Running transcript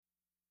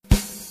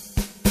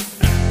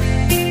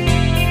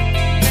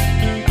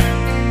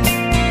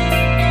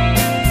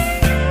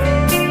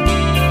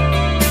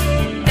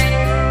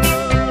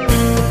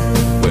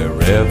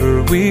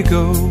we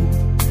go,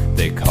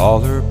 they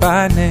call her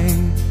by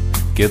name.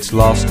 Gets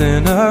lost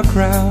in a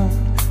crowd,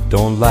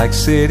 don't like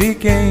city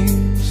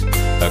games.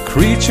 A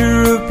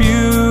creature of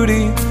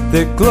beauty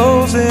that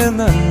glows in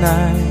the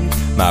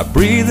night. My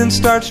breathing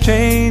starts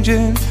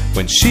changing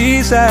when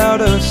she's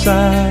out of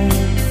sight.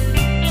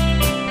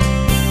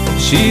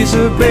 She's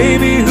a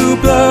baby who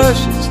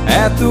blushes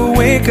at the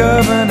wink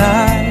of an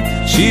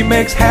eye. She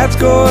makes hats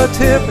go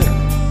a-tipping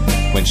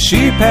when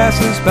she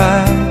passes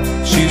by.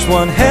 She's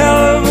one hell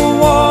of a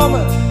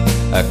woman,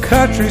 a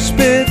country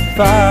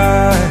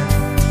spitfire.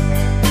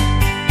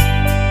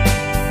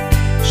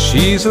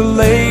 She's a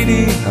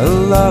lady, a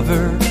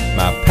lover,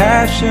 my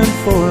passion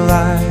for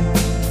life.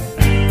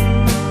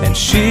 And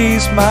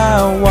she's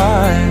my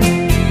wife.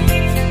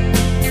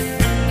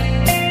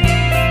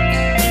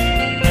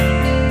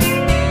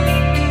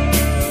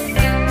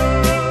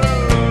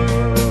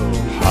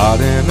 Hot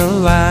in a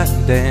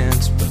line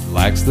dance, but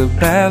likes the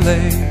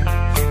ballet.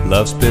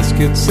 Loves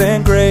biscuits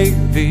and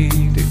gravy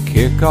to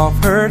kick off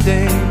her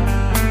day.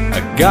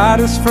 A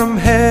goddess from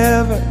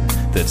heaven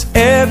that's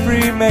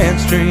every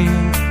man's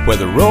dream.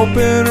 Whether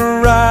roping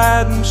or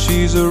riding,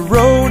 she's a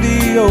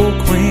rodeo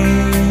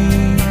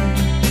queen.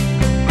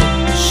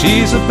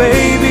 She's a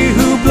baby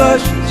who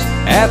blushes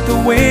at the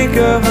wink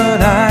of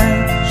an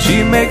eye.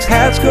 She makes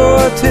hats go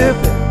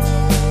a-tipping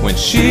when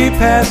she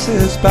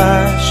passes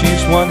by.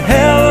 She's one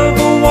hell of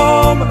a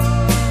woman,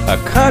 a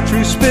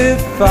country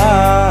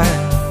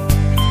spitfire.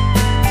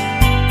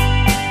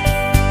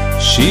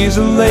 She's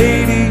a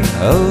lady,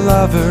 a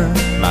lover,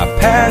 my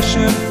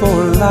passion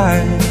for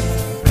life.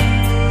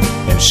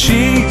 And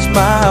she's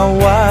my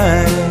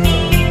wife.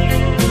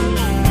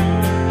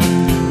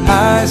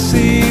 I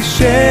see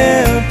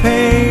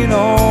champagne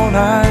on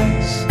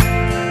ice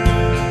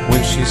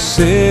when she's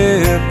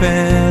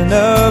sipping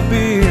a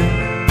beer.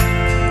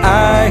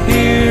 I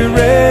hear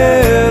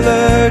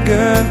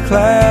elegant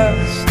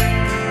class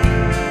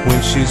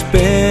when she's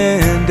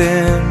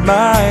bending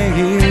my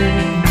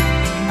ear.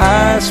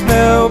 I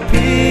smell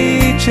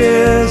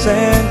peaches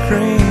and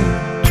cream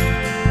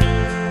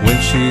when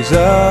she's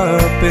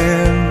up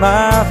in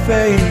my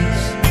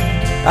face.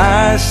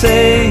 I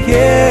say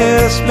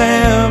yes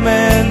ma'am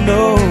and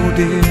no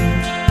dear,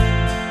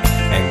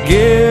 and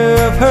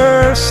give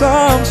her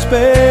some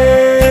space.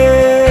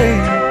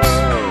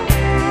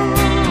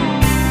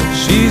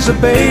 She's a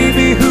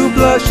baby who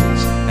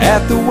blushes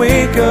at the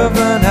wink of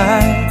an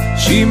eye.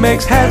 She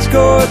makes hats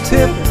go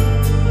a-tipping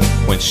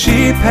when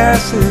she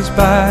passes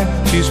by.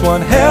 She's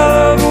one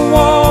hell of a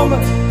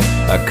woman,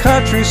 a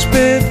country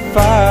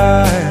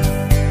spitfire.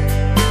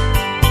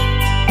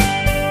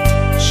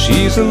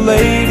 She's a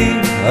lady,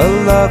 a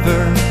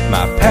lover,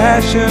 my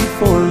passion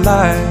for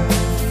life.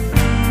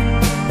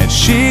 And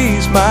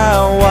she's my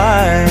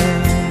wife.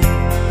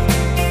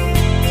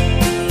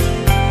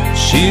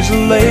 She's a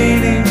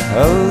lady,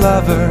 a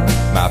lover,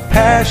 my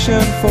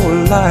passion for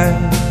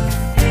life.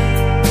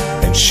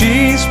 And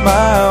she's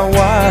my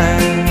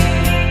wife.